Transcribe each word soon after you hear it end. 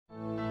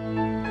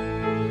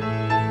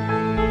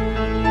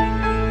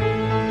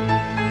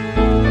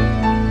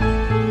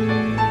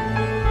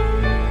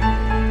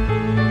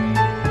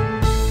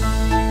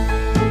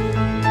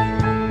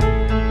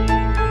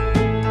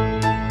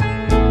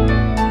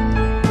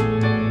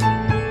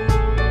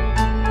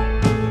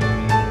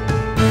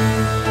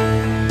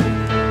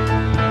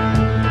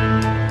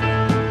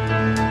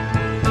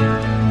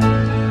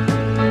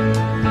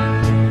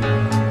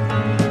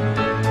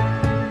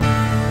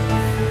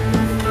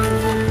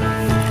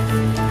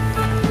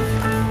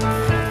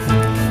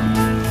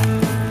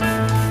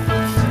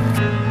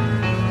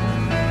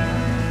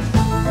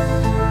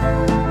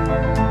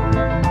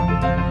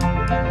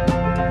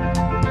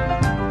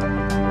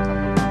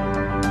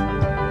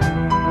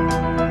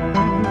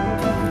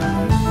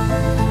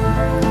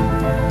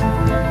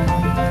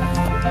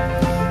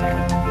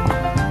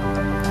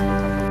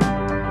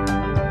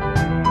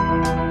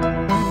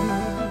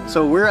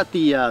So we're at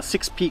the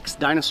Six Peaks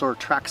Dinosaur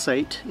track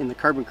site in the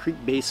Carbon Creek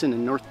Basin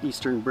in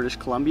northeastern British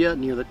Columbia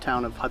near the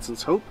town of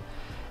Hudson's Hope.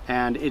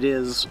 And it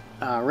is,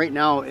 right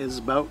now, is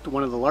about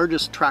one of the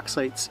largest track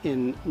sites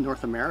in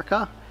North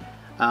America.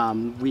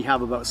 We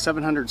have about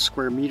 700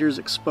 square meters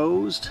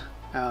exposed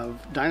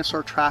of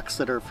dinosaur tracks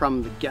that are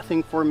from the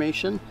Gething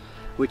Formation,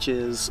 which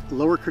is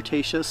lower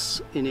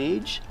Cretaceous in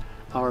age,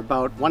 or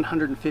about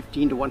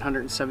 115 to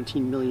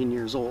 117 million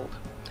years old.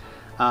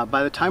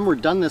 By the time we're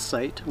done this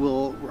site,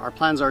 our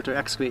plans are to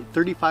excavate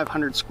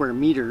 3,500 square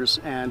meters,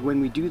 and when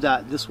we do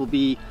that, this will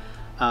be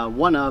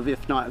one of,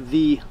 if not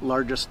the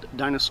largest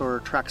dinosaur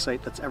track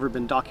site that's ever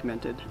been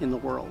documented in the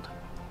world.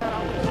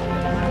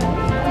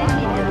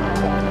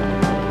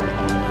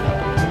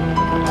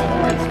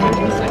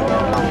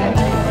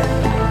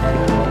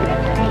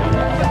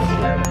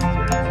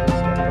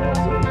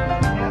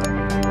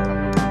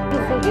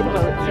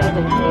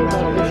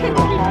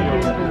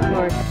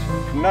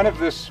 None of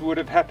this would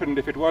have happened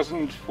if it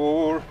wasn't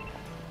for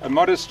a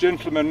modest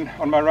gentleman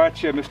on my right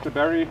here, Mr.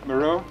 Barry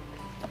Moreau,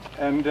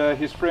 and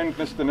his friend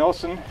Mr.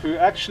 Nelson, who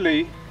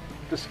actually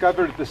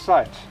discovered the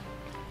site.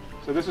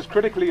 So this is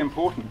critically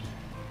important,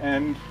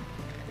 and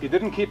he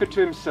didn't keep it to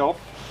himself.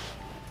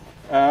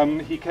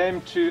 He came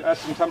to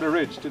us in Tumbler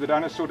Ridge, to the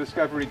Dinosaur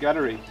Discovery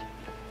Gallery,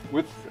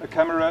 with a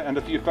camera and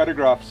a few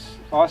photographs,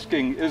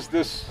 asking, is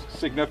this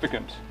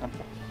significant?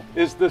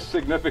 Is this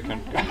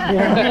significant?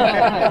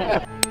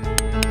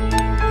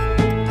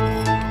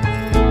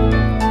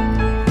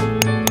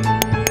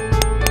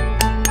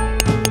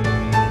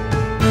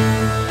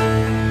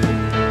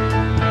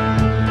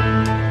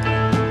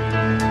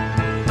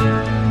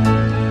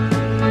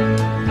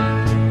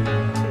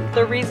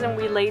 The reason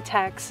we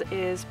latex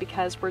is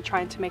because we're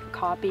trying to make a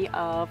copy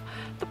of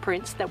the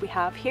prints that we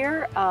have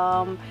here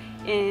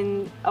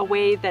in a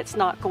way that's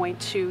not going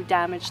to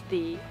damage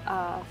the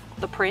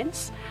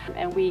prints.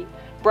 And we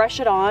brush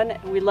it on,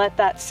 we let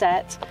that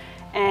set,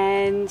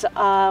 and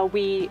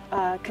we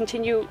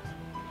continue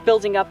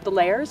building up the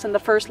layers. And the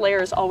first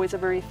layer is always a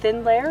very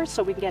thin layer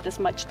so we can get as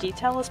much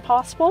detail as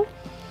possible.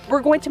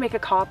 We're going to make a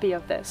copy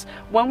of this.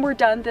 When we're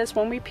done this,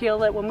 when we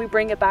peel it, when we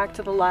bring it back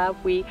to the lab,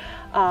 we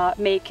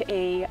make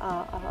a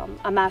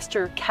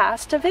master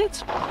cast of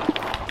it.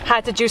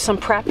 Had to do some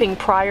prepping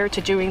prior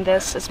to doing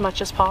this as much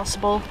as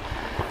possible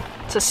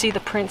to see the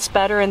prints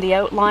better and the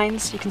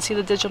outlines. You can see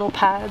the digital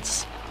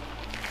pads.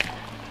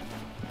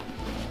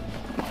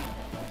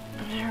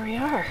 There we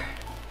are.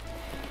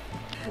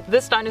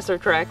 This dinosaur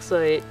track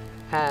site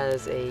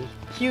has a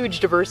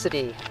huge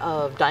diversity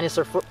of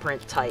dinosaur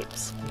footprint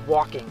types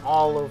walking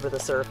all over the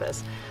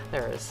surface.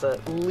 There's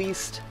at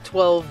least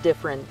 12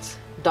 different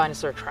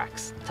dinosaur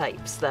tracks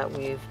types that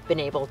we've been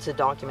able to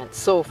document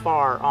so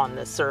far on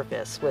this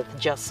surface with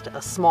just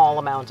a small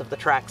amount of the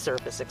track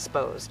surface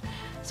exposed.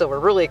 So we're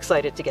really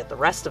excited to get the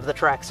rest of the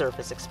track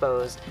surface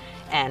exposed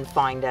and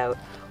find out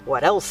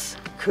what else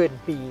could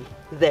be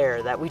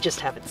there that we just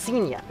haven't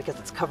seen yet because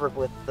it's covered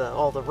with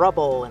all the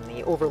rubble and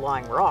the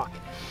overlying rock.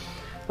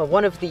 But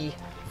one of the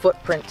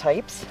footprint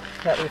types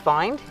that we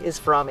find is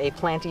from a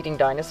plant-eating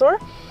dinosaur.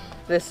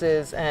 This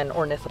is an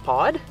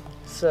ornithopod.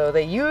 So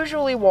they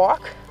usually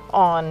walk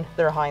on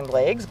their hind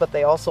legs, but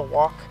they also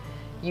walk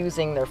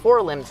using their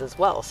forelimbs as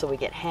well. So we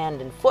get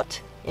hand and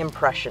foot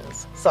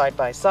impressions side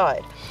by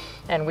side.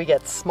 And we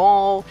get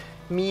small,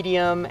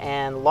 medium,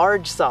 and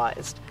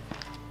large-sized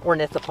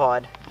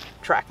ornithopod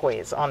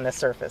trackways on this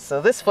surface.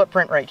 So this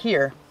footprint right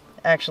here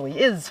actually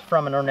is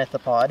from an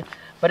ornithopod,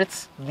 but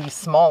it's the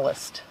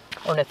smallest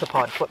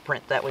ornithopod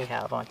footprint that we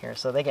have on here.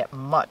 So they get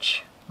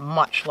much,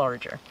 much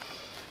larger.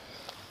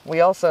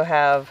 We also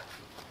have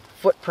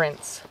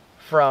footprints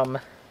from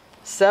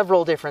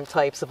several different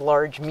types of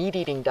large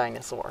meat-eating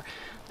dinosaur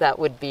that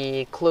would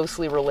be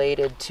closely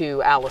related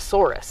to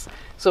Allosaurus.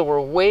 So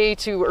we're way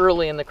too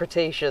early in the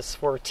Cretaceous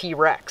for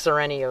T-Rex or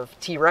any of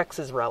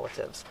T-Rex's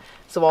relatives.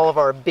 So all of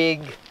our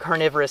big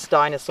carnivorous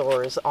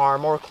dinosaurs are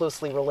more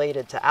closely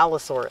related to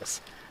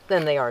Allosaurus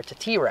than they are to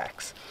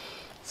T-Rex.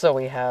 So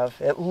we have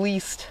at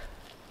least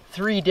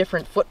 3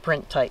 different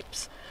footprint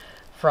types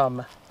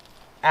from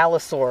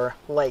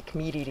Allosaur-like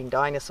meat-eating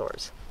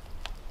dinosaurs.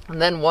 And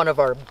then one of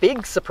our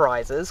big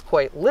surprises,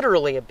 quite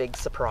literally a big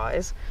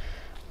surprise,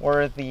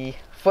 were the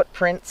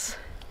footprints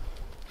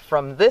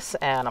from this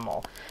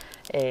animal,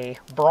 a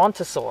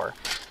brontosaur.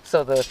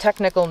 So the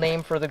technical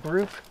name for the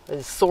group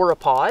is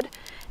sauropod,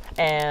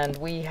 and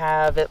we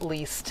have at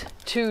least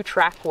 2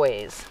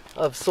 trackways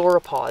of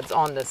sauropods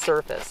on this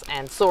surface,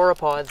 and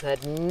sauropods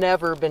had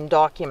never been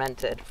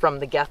documented from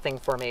the Gething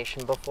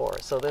Formation before,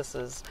 so this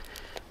is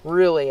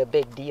really a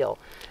big deal.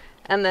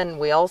 And then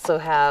we also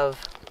have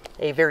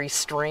a very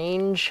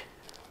strange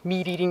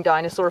meat-eating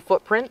dinosaur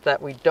footprint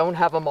that we don't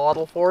have a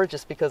model for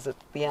just because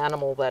the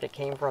animal that it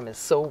came from is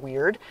so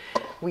weird.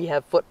 We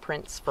have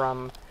footprints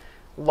from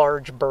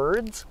large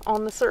birds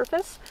on the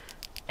surface,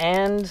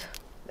 and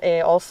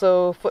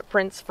also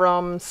footprints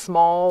from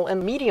small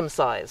and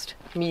medium-sized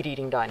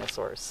meat-eating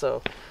dinosaurs.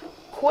 So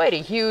quite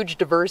a huge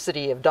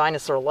diversity of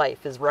dinosaur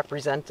life is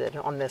represented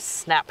on this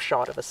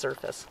snapshot of a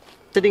surface.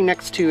 Sitting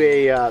next to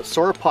a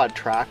sauropod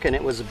track, and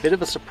it was a bit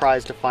of a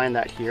surprise to find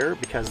that here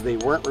because they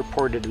weren't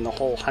reported in the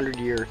whole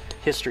 100-year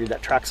history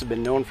that tracks have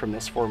been known from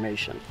this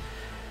formation.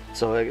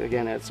 So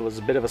again, it was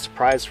a bit of a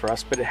surprise for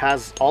us, but it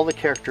has all the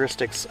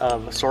characteristics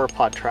of a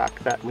sauropod track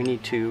that we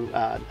need to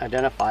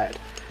identify it.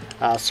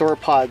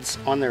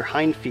 Sauropods on their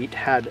hind feet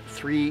had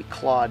 3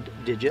 clawed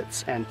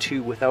digits and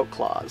 2 without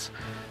claws.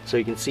 So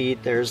you can see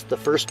there's the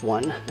first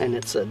one, and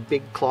it's a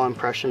big claw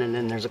impression, and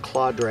then there's a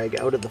claw drag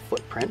out of the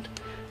footprint,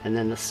 and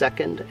then the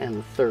second and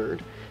the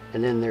third,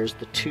 and then there's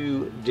the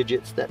 2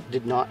 digits that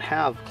did not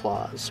have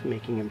claws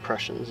making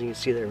impressions. You can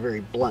see they're very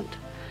blunt.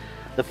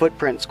 The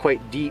footprint's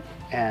quite deep,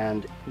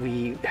 and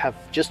we have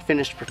just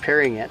finished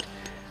preparing it.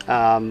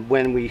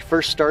 When we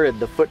first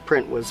started, the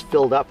footprint was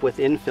filled up with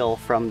infill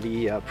from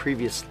the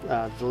previous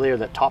the layer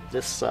that topped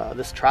this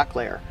track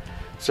layer.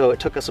 So it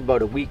took us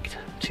about a week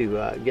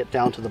to get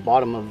down to the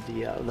bottom of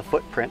the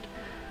footprint,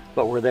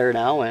 but we're there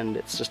now, and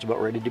it's just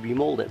about ready to be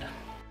molded.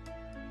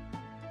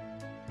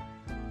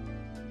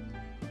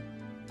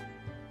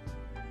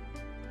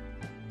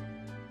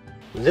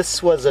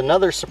 This was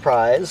another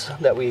surprise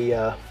that we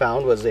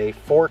found, was a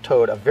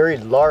very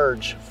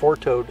large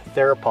four-toed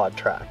theropod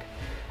track.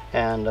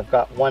 And I've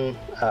got one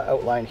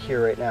outlined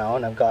here right now,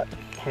 and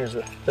here's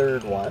the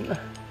third one.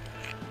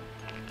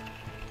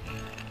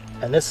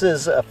 And this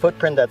is a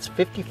footprint that's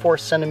 54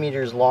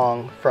 centimeters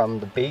long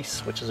from the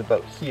base, which is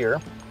about here.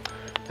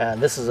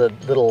 And this is a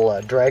little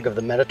drag of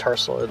the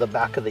metatarsal, or the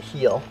back of the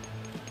heel.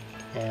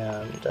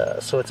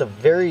 And so it's a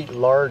very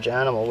large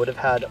animal, would have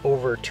had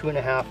over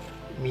 2.5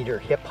 meter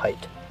hip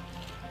height.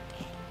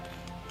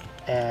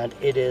 And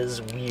it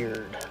is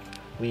weird.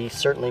 We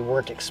certainly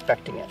weren't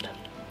expecting it.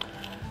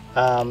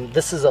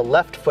 This is a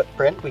left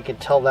footprint. We can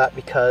tell that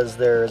because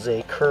there's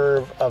a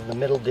curve of the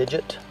middle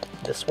digit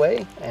this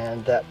way,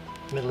 and that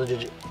middle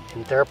digit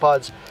in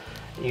theropods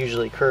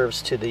usually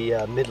curves to the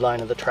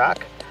midline of the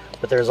track.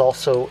 But there's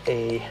also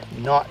a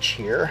notch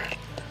here,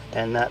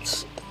 and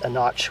that's a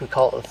notch, we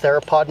call it a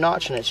theropod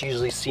notch, and it's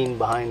usually seen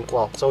behind,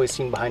 well, it's always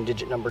seen behind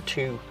digit number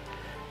 2.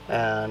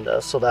 And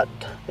so that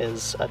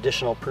is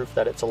additional proof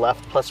that it's a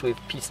left. Plus we've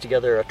pieced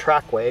together a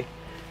trackway,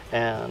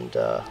 and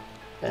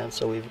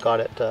so we've got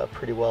it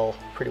pretty well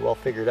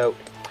figured out.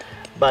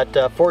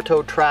 But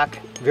four-toed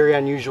track, very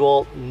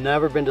unusual,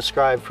 never been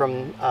described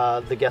from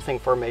the Gething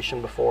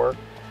Formation before,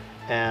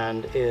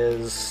 and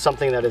is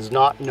something that is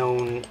not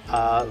known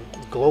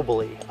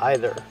globally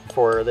either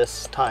for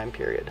this time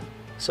period.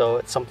 So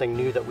it's something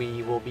new that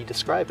we will be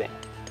describing,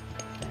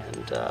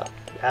 and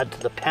add to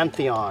the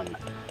pantheon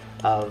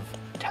of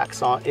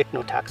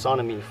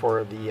ichnotaxonomy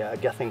for the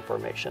Gething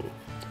Formation.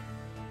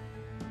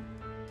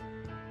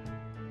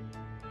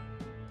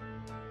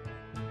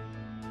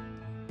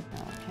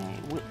 Okay,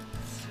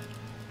 width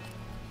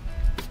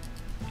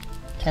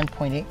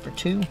 10.8 for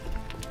 2.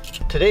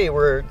 Today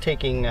we're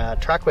taking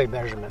trackway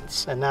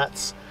measurements, and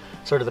that's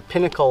sort of the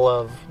pinnacle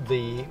of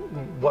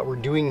what we're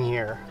doing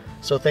here.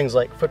 So things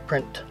like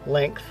footprint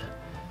length,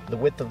 the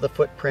width of the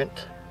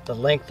footprint, the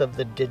length of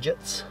the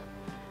digits,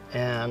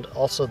 and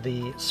also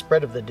the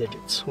spread of the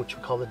digits, which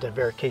we call the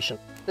divarication.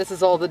 This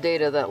is all the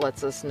data that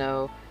lets us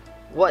know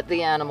what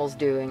the animal's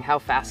doing, how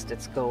fast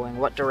it's going,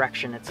 what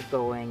direction it's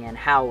going, and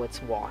how it's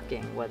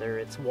walking, whether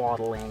it's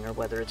waddling or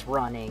whether it's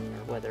running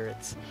or whether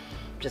it's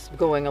just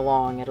going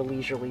along at a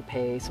leisurely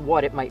pace,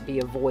 what it might be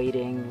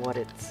avoiding,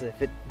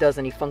 if it does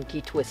any funky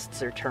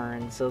twists or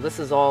turns. So this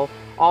is all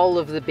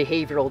of the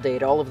behavioral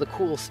data, all of the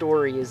cool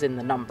story is in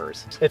the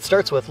numbers. It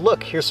starts with,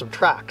 look, here's some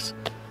tracks.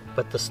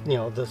 But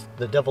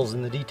the devil's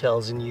in the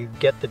details, and you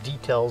get the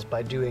details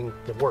by doing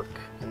the work,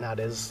 and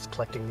that is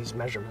collecting these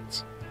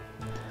measurements.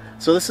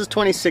 So this is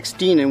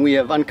 2016, and we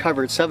have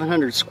uncovered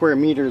 700 square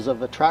meters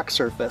of the track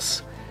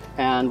surface,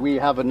 and we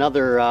have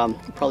another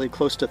probably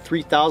close to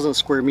 3,000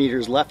 square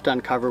meters left to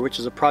uncover, which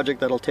is a project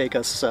that'll take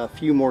us a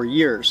few more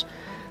years.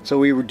 So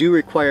we do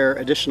require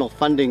additional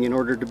funding in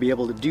order to be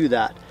able to do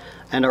that.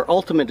 And our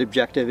ultimate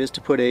objective is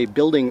to put a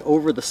building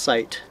over the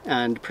site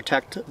and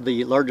protect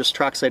the largest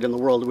track site in the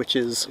world, which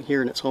is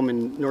here in its home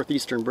in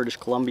northeastern British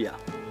Columbia.